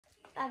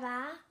爸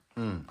爸，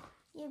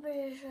你不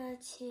是说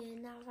去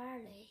哪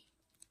玩嘞？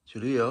去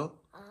旅游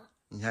啊？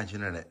你想去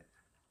哪儿嘞？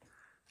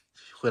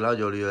回老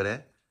家旅游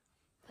嘞？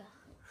不。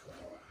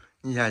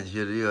你想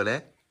去旅游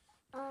嘞？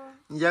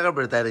你家个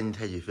不是带着你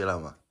才去飞了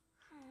吗？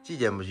季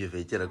节不去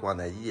飞，接着光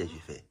带季节去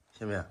飞，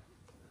行不行？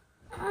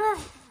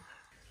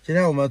今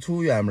天我们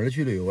出远门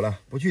去旅游了，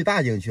不去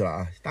大景区了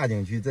啊！大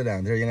景区这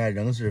两地应该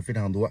人是非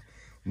常多，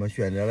我们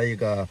选择了一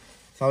个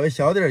稍微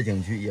小点的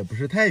景区，也不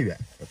是太远，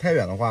太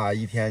远的话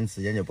一天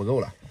时间就不够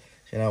了。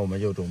现在我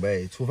们就准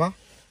备出发，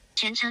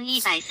全程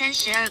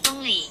132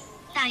公里，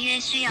大约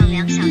需要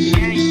2小时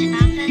28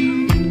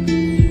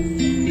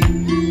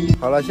分。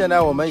好了，现在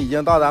我们已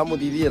经到达目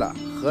的地了，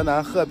河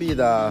南鹤壁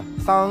的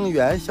桑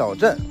园小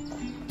镇。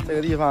这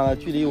个地方呢，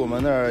距离我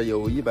们那儿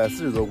有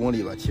140多公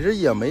里吧，其实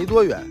也没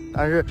多远。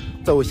但是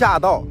走下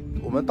道，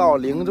我们到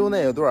灵州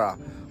那一段啊，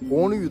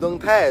红绿灯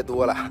太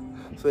多了，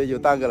所以就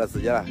耽搁了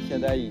时间了。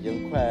现在已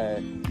经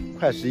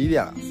快11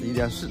点了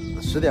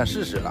，10点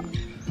40了。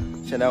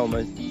现在我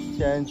们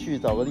先去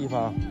找个地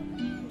方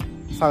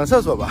上个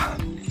厕所吧。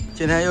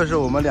今天又是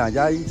我们2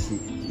家一起，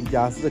一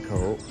家4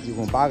口，一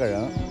共8个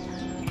人。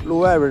路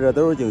外边的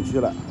都是景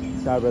区了，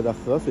下边的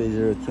河水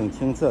是挺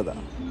清澈的。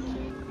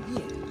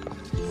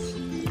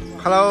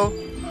Hello，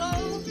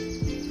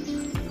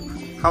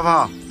 好不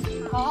好？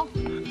好。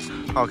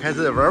好，开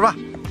始玩吧。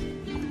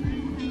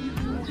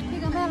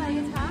这个买了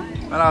一餐。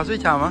买了水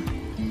枪吗？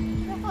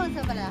这黄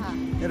色不来哈。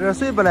你这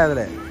水不来的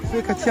嘞，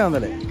水可清的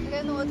嘞。这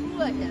个弄土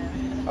了现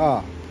在。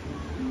啊，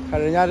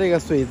看人家这个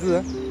水质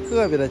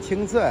特别的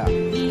清澈呀。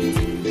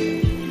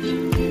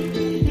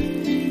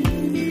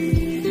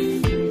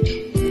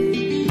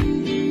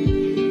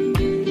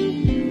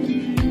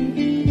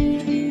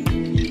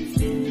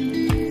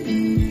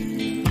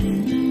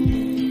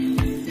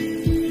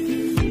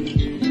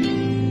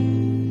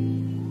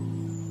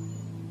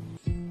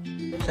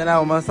现在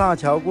我们上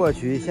桥过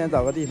去，先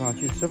找个地方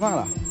去吃饭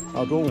了。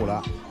到中午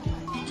了，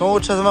中午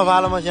吃什么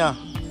饭了吗？行。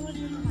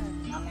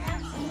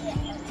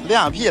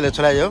凉皮了，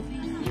出来就。走，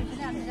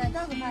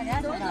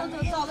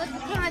找个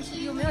看看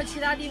去有没有其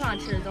他地方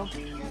吃。走。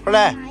回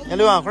来，你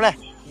刘洋回来。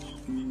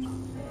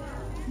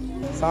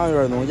桑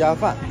园农家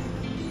饭，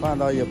饭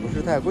倒也不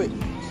是太贵。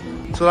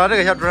坐到这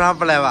个小桌上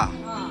不来吧？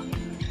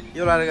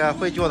有了这个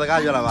会脚的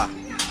感觉了吧？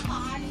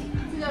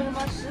这叫什么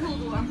石头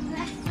桌？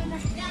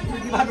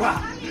泥巴桌。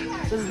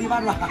这是泥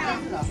巴桌。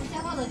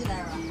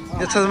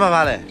你吃什么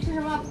饭嘞？吃什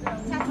么？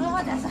下厨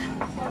房再说。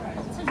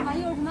吃什么？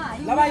有什么？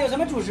老板有什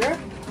么主食？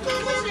主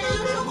食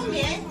有手工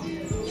面，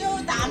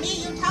有大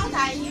米，有炒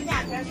菜，有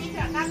凉皮、水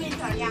片、擀面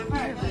卷、凉粉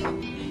都有。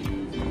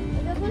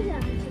我就不喜欢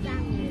吃大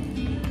米。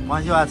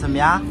我喜欢吃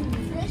面。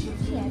那是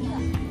甜的。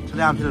吃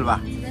凉皮吧。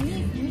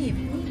米。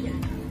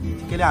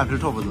给凉皮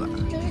错不错？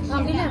给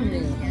凉皮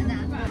甜的。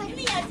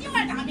你要几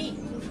碗大米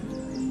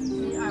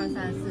？1、2、3、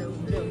4、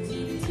5、6、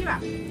7，7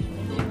碗。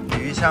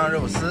鱼香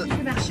肉丝，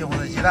西红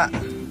柿鸡蛋。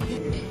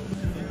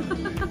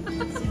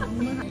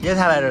野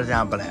菜来这这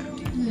样不来，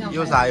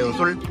有啥有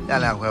笋儿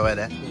，2块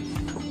的，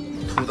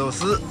土豆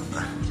丝、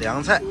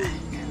凉菜，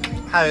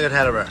还有一个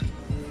菜里边，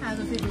还有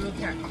个水煮肉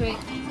片。对。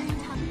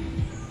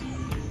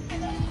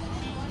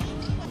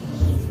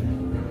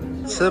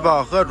吃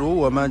饱喝足，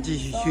我们继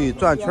续去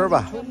转圈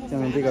吧，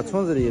进这个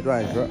村子里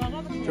转一圈，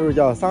就是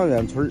叫桑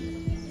园村、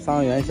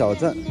桑园小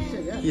镇，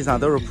地上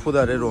都是铺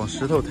的这种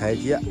石头台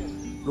阶，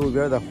路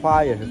边的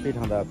花也是非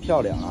常的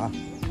漂亮啊。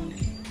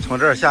从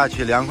这儿下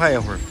去凉快一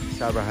会儿，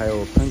下边还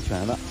有喷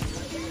泉呢。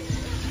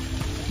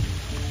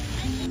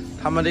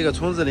他们这个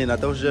村子里呢，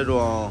都是这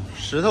种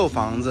石头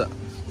房子，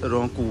这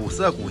种古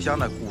色古香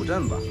的古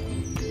镇吧。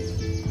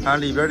看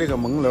里边这个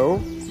门楼，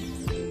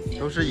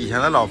都是以前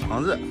的老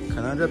房子，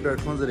可能这边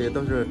村子里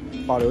都是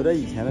保留着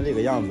以前的这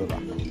个样子吧。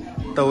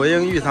抖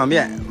音遇上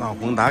面，网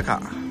红打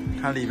卡，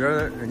看里边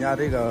人家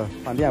这个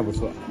饭店不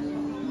错，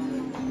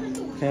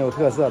很有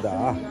特色的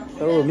啊，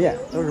都是面，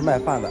都是卖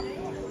饭的。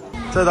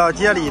这道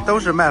街里都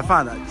是卖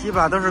饭的，基本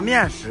上都是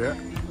面食。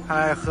看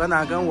来河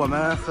南跟我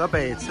们河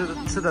北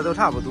吃的都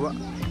差不多，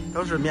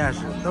都是面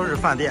食，都是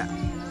饭店。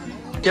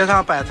街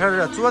上摆摊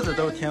的桌子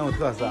都挺有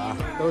特色啊，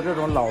都是这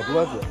种老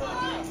桌子，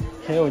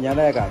挺有年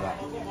代感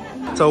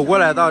的。走过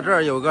来到这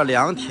儿有个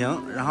凉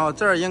亭，然后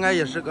这儿应该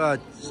也是个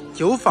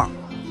酒坊，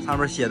上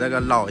面写的个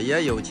老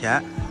爷有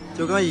钱，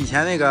就跟以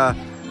前那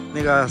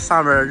个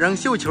上面扔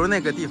绣球那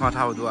个地方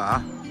差不多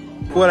啊。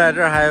过来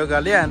这儿还有个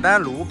炼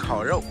丹炉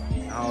烤肉。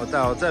然后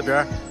到这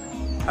边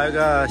还有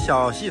个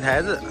小戏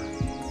台子，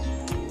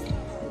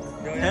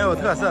很有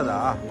特色的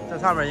啊。这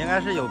上面应该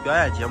是有表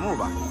演节目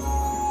吧。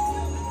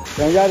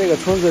人家这个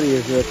村子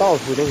里是到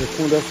处都是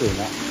通着水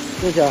呢，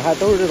并且还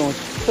都是这种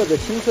特别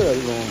清澈的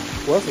这种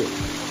活水。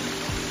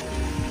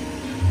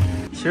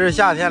其实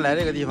夏天来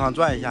这个地方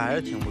转一下还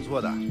是挺不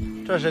错的。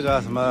这是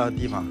个什么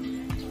地方？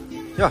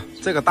哟，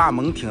这个大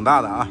门挺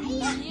大的啊。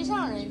七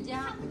上人家。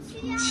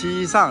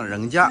七上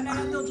人家，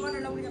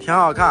挺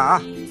好看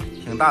啊。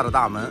挺大的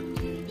大门，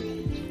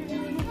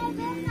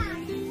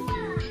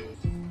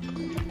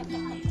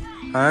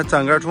反正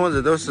整个村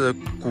子都是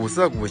古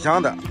色古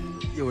香的，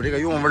有这个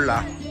韵味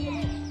了。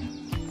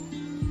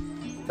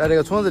在这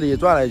个村子里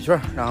转了一圈，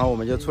然后我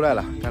们就出来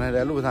了。刚才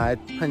在路上还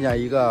碰见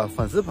一个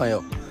粉丝朋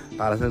友，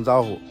打了声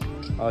招呼。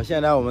好，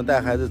现在我们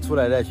带孩子出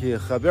来再去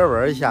河边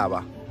玩一下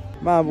吧。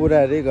漫步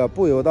在这个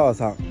步游道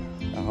上，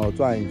然后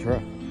转一圈，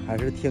还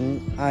是挺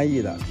安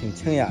逸的，挺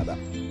清雅的。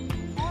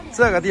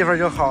这个地方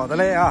就好的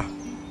嘞啊，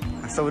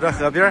守着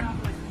河边，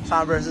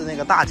上边是那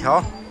个大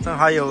桥，正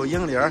好有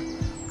樱林，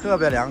特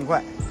别凉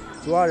快。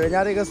主要人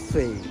家这个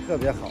水特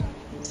别好，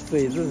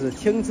水质是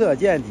清澈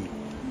见底。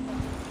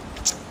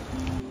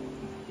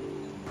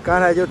刚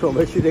才就准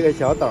备去这个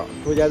小岛，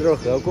中间就是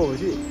河过不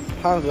去，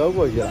趟河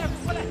过去了。